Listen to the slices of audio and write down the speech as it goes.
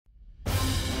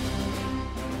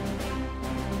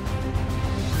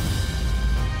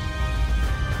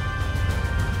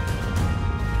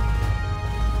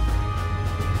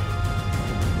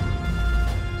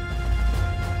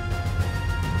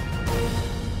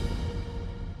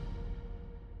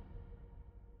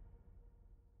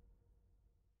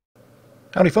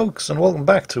Howdy folks, and welcome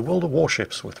back to World of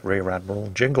Warships with Rear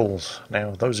Admiral Jingles.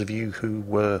 Now, those of you who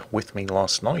were with me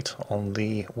last night on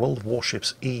the World of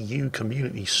Warships EU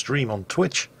community stream on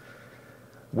Twitch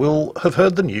will have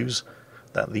heard the news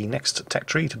that the next tech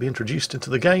tree to be introduced into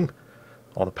the game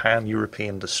are the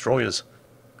Pan-European destroyers.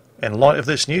 In light of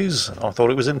this news, I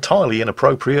thought it was entirely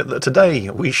inappropriate that today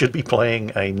we should be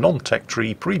playing a non-tech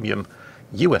tree premium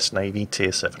US Navy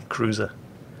Tier 7 cruiser,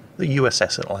 the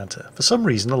USS Atlanta. For some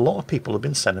reason, a lot of people have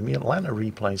been sending me Atlanta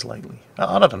replays lately.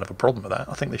 I don't have a problem with that.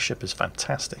 I think this ship is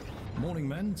fantastic. Morning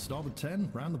men, starboard 10,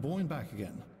 round the buoy and back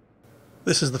again.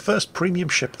 This is the first premium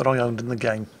ship that I owned in the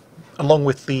game, along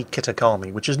with the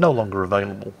Kitakami, which is no longer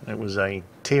available. It was a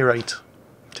Tier 8,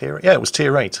 it was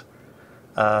Tier 8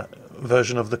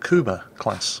 version of the Kuma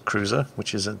class cruiser,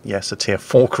 which is, yes, a Tier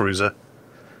 4 cruiser,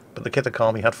 but the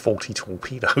Kitakami had 40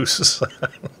 torpedoes.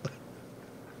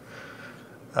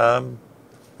 And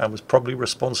was probably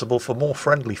responsible for more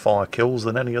friendly fire kills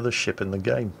than any other ship in the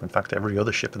game. In fact, every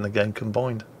other ship in the game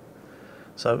combined.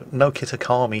 So, no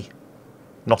Kitakami.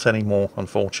 Not anymore,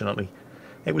 unfortunately.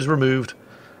 It was removed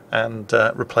and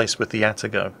replaced with the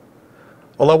Atago.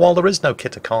 Although, while there is no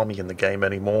Kitakami in the game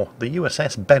anymore, the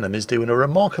USS Benham is doing a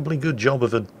remarkably good job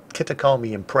of a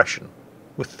Kitakami impression.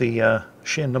 With the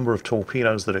sheer number of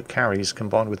torpedoes that it carries,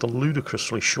 combined with the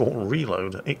ludicrously short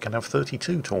reload, it can have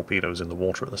 32 torpedoes in the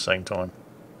water at the same time.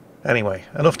 Anyway,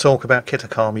 enough talk about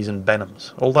Kitakamis and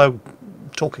Benhams, although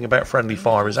talking about friendly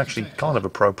fire is actually kind of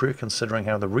appropriate considering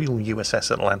how the real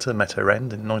USS Atlanta met her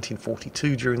end in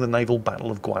 1942 during the naval battle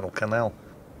of Guadalcanal,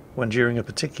 when during a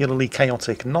particularly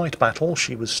chaotic night battle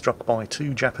she was struck by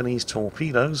 2 Japanese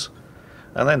torpedoes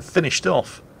and then finished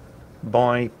off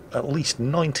by at least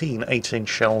 19 8-inch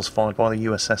shells fired by the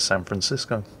USS San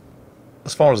Francisco.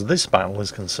 As far as this battle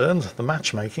is concerned, the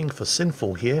matchmaking for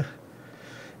Sinful here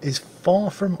is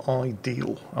far from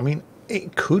ideal. I mean,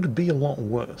 it could be a lot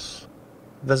worse.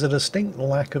 There's a distinct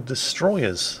lack of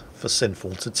destroyers for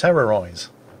Sinful to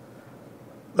terrorise.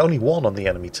 Only one on the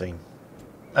enemy team.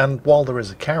 And while there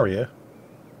is a carrier,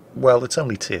 well, it's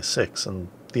only Tier 6, and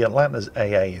the Atlanta's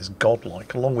AA is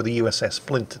godlike. Along with the USS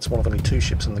Flint, it's one of only 2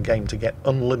 ships in the game to get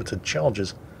unlimited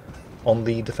charges on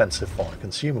the defensive fire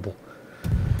consumable.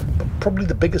 But probably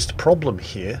the biggest problem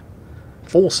here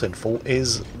for Sinful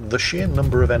is the sheer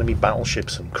number of enemy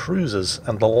battleships and cruisers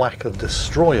and the lack of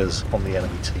destroyers on the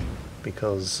enemy team,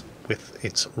 because with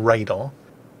its radar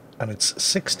and its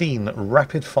 16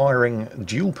 rapid-firing,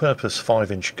 dual-purpose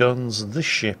 5-inch guns, this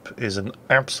ship is an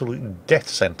absolute death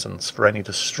sentence for any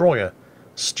destroyer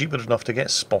stupid enough to get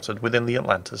spotted within the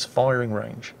Atlanta's firing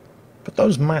range. But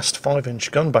those massed 5-inch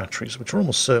gun batteries, which are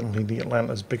almost certainly the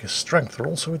Atlanta's biggest strength, are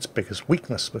also its biggest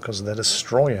weakness because they're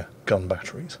destroyer gun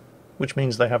batteries, which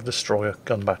means they have destroyer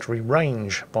gun battery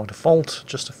range, by default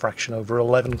just a fraction over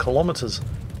 11 kilometers.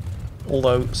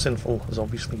 Although Sinful has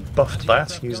obviously buffed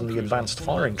that using the advanced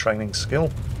firing training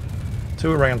skill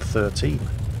to around 13.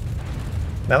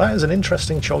 Now that is an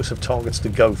interesting choice of targets to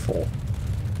go for.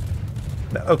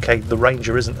 Now, okay, the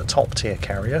Ranger isn't a top-tier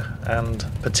carrier, and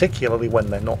particularly when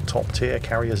they're not top-tier,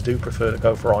 carriers do prefer to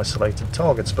go for isolated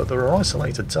targets, but there are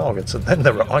isolated targets, and then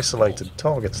there are isolated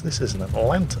targets. This isn't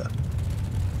Atlanta.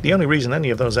 The only reason any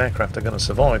of those aircraft are going to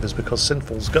survive is because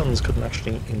Sinful's guns couldn't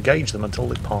actually engage them until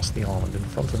they passed the island in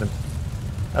front of him.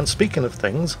 And speaking of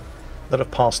things that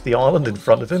have passed the island in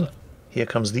front of him, here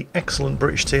comes the excellent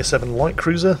British Tier 7 light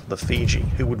cruiser, the Fiji,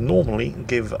 who would normally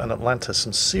give an Atlanta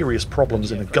some serious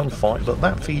problems in a gunfight, but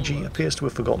that Fiji appears to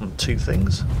have forgotten 2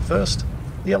 things. First,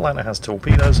 the Atlanta has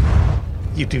torpedoes.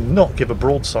 You do not give a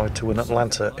broadside to an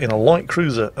Atlanta in a light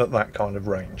cruiser at that kind of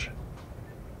range.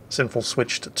 Sinful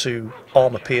switched to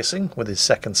armour piercing with his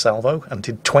second salvo and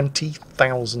did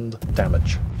 20,000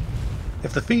 damage.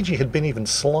 If the Fiji had been even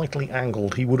slightly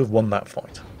angled, he would have won that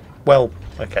fight. Well,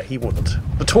 okay, he wouldn't.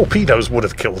 The torpedoes would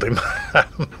have killed him.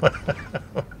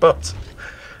 But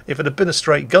if it had been a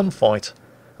straight gunfight,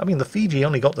 I mean, the Fiji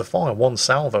only got to fire 1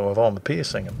 salvo of armour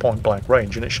piercing at point blank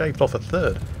range, and it shaved off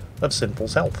 1/3 of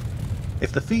Sinful's health.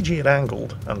 If the Fiji had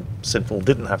angled, and Sinful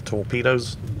didn't have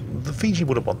torpedoes, the Fiji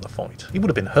would have won the fight. He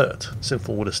would have been hurt.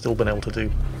 Sinful would have still been able to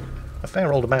do a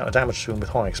fair old amount of damage to him with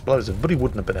high explosive, but he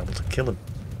wouldn't have been able to kill him.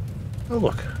 Oh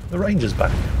look, the Ranger's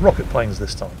back. Rocket planes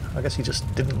this time. I guess he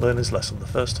just didn't learn his lesson the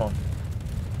first time.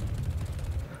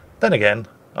 Then again,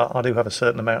 I do have a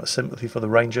certain amount of sympathy for the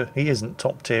Ranger. He isn't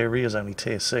top tier, he is only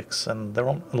Tier 6, and there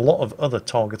aren't a lot of other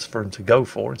targets for him to go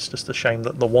for. It's just a shame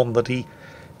that the one that he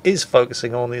is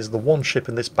focusing on is the one ship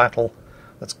in this battle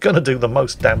that's going to do the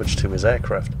most damage to his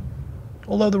aircraft.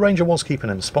 Although the Ranger was keeping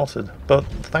him spotted, but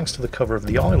thanks to the cover of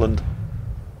the island,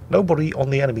 nobody on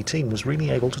the enemy team was really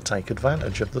able to take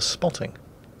advantage of the spotting.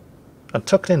 And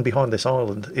tucked in behind this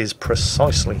island is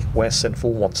precisely where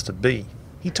Sinful wants to be.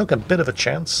 He took a bit of a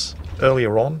chance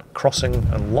earlier on, crossing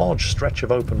a large stretch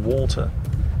of open water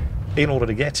in order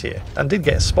to get here, and did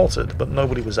get spotted, but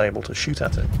nobody was able to shoot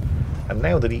at him. And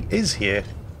now that he is here,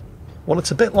 well,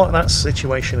 it's a bit like that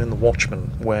situation in The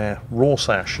Watchmen, where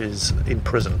Rorschach is in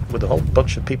prison with a whole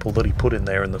bunch of people that he put in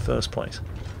there in the first place.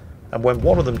 And when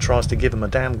one of them tries to give him a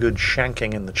damn good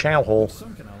shanking in the chow hall,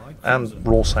 and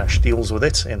Rorschach deals with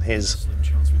it in his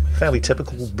fairly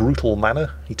typical brutal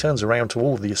manner, he turns around to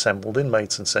all of the assembled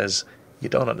inmates and says, "You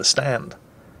don't understand.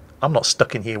 I'm not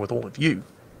stuck in here with all of you.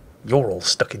 You're all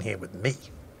stuck in here with me."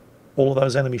 All of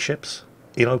those enemy ships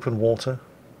in open water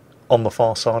on the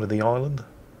far side of the island,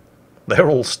 they're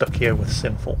all stuck here with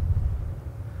Sinful.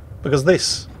 Because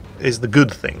this is the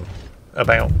good thing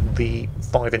about the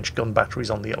 5-inch gun batteries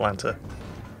on the Atlanta.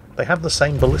 They have the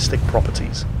same ballistic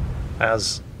properties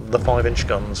as the 5-inch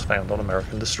guns found on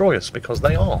American destroyers, because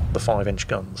they are the 5-inch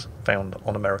guns found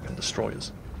on American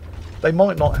destroyers. They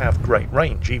might not have great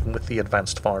range, even with the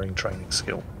advanced firing training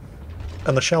skill.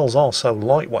 And the shells are so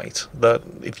lightweight that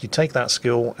if you take that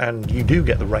skill and you do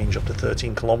get the range up to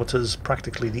 13 kilometers,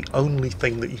 practically the only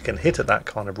thing that you can hit at that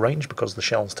kind of range, because the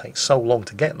shells take so long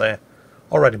to get there,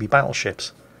 are enemy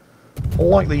battleships,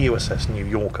 like the USS New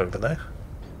York over there.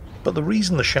 But the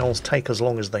reason the shells take as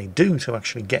long as they do to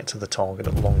actually get to the target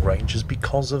at long range is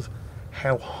because of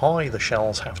how high the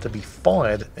shells have to be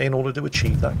fired in order to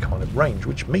achieve that kind of range,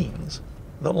 which means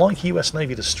that, like US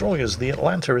Navy destroyers, the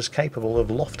Atlanta is capable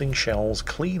of lofting shells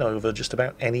clean over just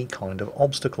about any kind of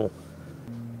obstacle.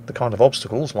 The kind of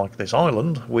obstacles, like this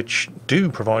island, which do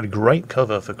provide great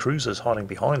cover for cruisers hiding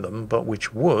behind them, but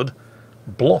which would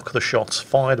block the shots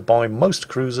fired by most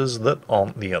cruisers that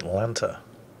aren't the Atlanta.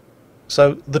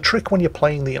 So the trick when you're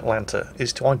playing the Atlanta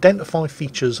is to identify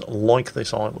features like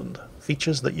this island,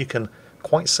 features that you can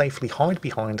quite safely hide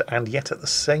behind and yet at the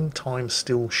same time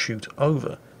still shoot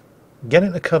over. Get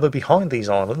into cover behind these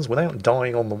islands without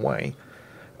dying on the way,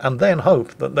 and then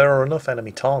hope that there are enough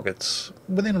enemy targets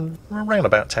within around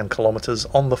about 10 kilometers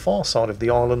on the far side of the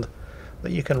island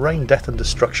that you can rain death and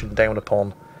destruction down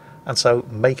upon, and so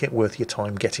make it worth your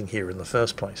time getting here in the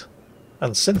first place.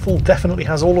 And Sinful definitely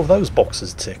has all of those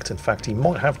boxes ticked. In fact, he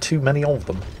might have too many of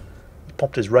them. He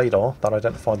popped his radar that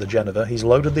identified the Geneva, he's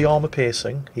loaded the armor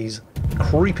piercing, he's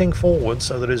creeping forward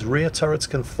so that his rear turrets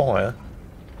can fire,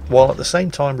 while at the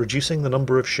same time reducing the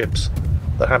number of ships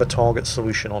that have a target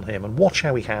solution on him. And watch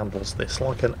how he handles this,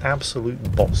 like an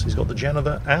absolute boss. He's got the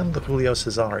Geneva and the Julio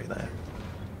Cesare there.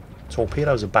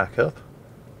 Torpedoes are back up.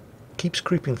 Keeps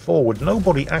creeping forward.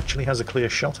 Nobody actually has a clear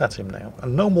shot at him now,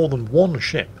 and no more than one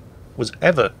ship was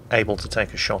ever able to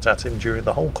take a shot at him during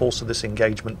the whole course of this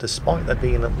engagement, despite there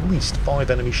being at least 5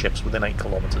 enemy ships within 8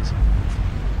 kilometers.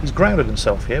 He's grounded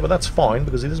himself here, but that's fine,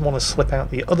 because he doesn't want to slip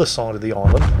out the other side of the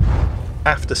island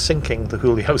after sinking the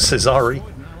Julio Cesare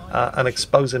and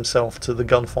expose himself to the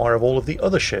gunfire of all of the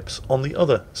other ships on the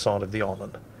other side of the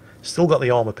island. Still got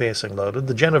the armor piercing loaded,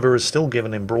 the Geneva is still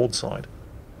giving him broadside.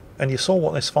 And you saw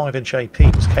what this 5-inch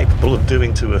AP was capable of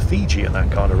doing to a Fiji at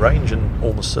that kind of range, and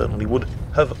almost certainly would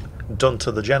have done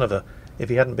to the Geneva if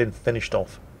he hadn't been finished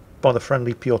off by the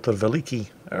friendly Pyotr Veliki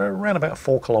around about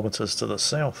 4 kilometers to the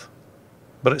south.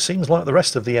 But it seems like the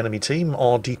rest of the enemy team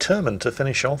are determined to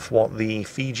finish off what the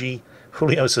Fiji,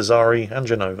 Julio Cesare and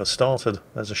Genova started.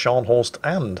 There's a Scharnhorst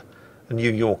and a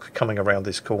New York coming around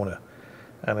this corner,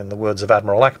 and in the words of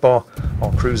Admiral Akbar,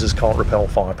 our cruisers can't repel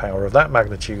firepower of that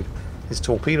magnitude. His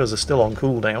torpedoes are still on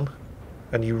cooldown,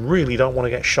 and you really don't want to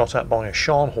get shot at by a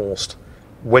Scharnhorst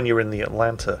when you're in the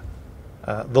Atlanta.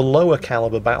 The lower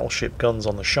caliber battleship guns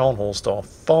on the Scharnhorst are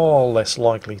far less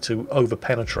likely to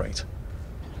over-penetrate.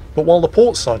 But while the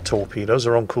port side torpedoes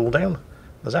are on cooldown,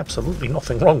 there's absolutely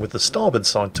nothing wrong with the starboard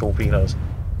side torpedoes,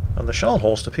 and the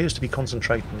Scharnhorst appears to be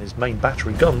concentrating his main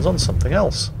battery guns on something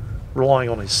else, relying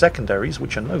on his secondaries,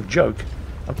 which are no joke,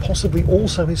 and possibly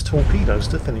also his torpedoes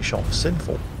to finish off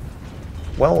Sinful.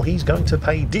 Well, he's going to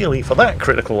pay dearly for that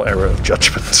critical error of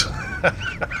judgment.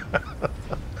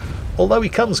 Although he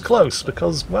comes close,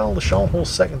 because, well, the Scharnhorst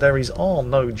secondaries are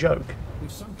no joke.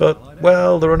 But,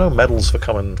 well, there are no medals for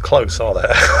coming close, are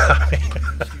there?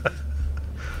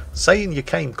 Saying you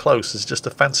came close is just a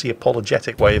fancy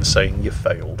apologetic way of saying you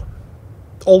failed.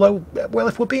 Although, well,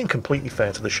 if we're being completely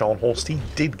fair to the Scharnhorst, he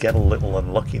did get a little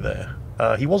unlucky there.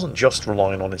 He wasn't just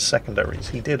relying on his secondaries,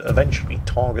 he did eventually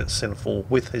target Sinful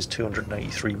with his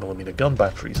 283mm gun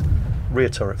batteries. Rear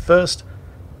turret first,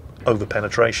 over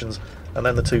penetrations, and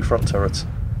then the 2 front turrets,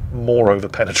 more over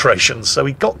penetrations, so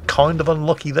he got kind of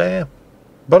unlucky there.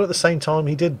 But at the same time,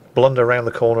 he did blunder around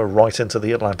the corner right into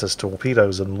the Atlanta's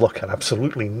torpedoes and luck had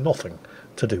absolutely nothing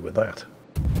to do with that.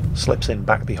 Slips in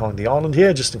back behind the island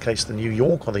here, just in case the New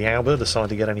York or the Auber decide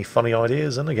to get any funny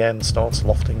ideas, and again starts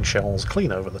lofting shells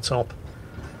clean over the top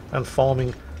and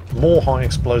farming more high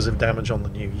explosive damage on the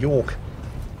New York.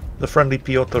 The friendly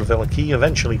Piotr Veliki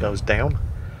eventually goes down,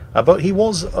 but he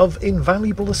was of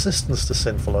invaluable assistance to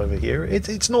Sinful over here.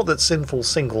 It's not that Sinful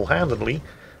single-handedly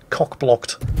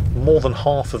cock-blocked more than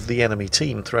half of the enemy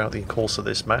team throughout the course of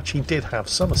this match. He did have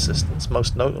some assistance,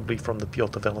 most notably from the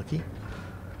Piotr Veliki,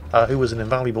 who was an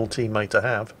invaluable teammate to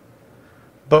have.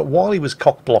 But while he was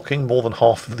cock-blocking more than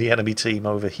half of the enemy team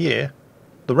over here,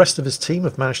 the rest of his team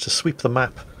have managed to sweep the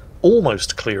map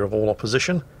almost clear of all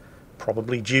opposition,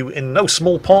 probably due in no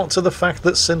small part to the fact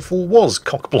that Sinful was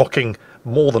cock-blocking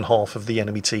more than half of the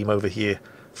enemy team over here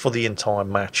for the entire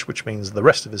match, which means the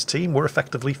rest of his team were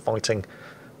effectively fighting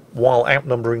while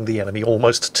outnumbering the enemy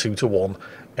almost 2-to-1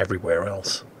 everywhere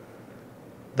else.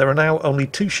 There are now only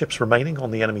 2 ships remaining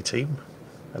on the enemy team,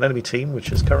 an enemy team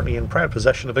which is currently in proud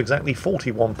possession of exactly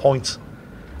 41 points,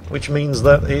 which means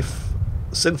that if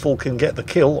Sinful can get the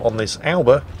kill on this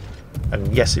Auber,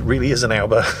 and yes, it really is an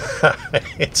Auber,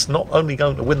 it's not only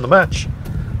going to win the match,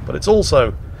 but it's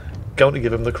also going to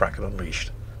give him the Kraken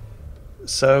Unleashed.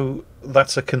 So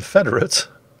that's a Confederate,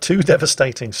 2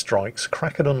 devastating strikes,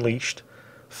 Kraken Unleashed,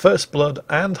 First Blood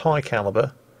and High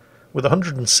Caliber, with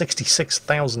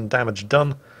 166,000 damage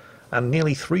done, and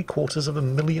nearly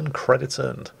 750,000 credits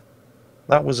earned.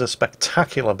 That was a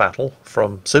spectacular battle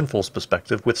from Sinful's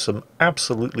perspective, with some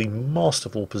absolutely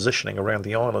masterful positioning around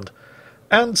the island,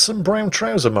 and some brown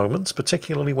trouser moments,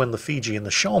 particularly when the Fiji and the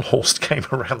Scharnhorst came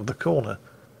around the corner.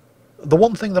 The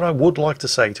one thing that I would like to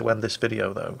say to end this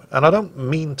video though, and I don't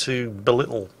mean to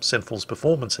belittle Sinful's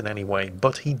performance in any way,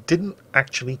 but he didn't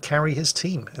actually carry his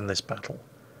team in this battle.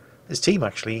 His team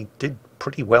actually did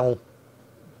pretty well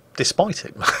despite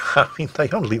him. I mean, they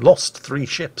only lost 3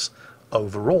 ships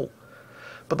overall.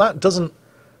 But that doesn't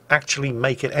actually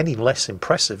make it any less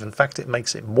impressive. In fact, it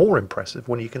makes it more impressive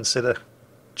when you consider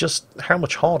just how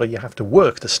much harder you have to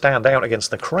work to stand out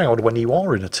against the crowd when you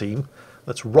are in a team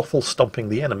that's ruffle-stomping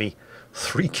the enemy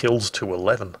 3 kills to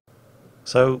 11.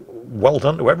 So, well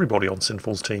done to everybody on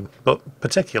Sinful's team, but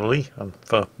particularly, and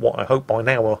for what I hope by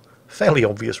now are fairly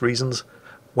obvious reasons,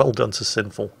 well done to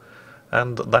Sinful.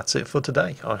 And that's it for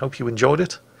today. I hope you enjoyed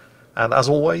it, and as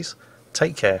always,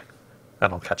 take care,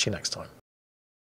 and I'll catch you next time.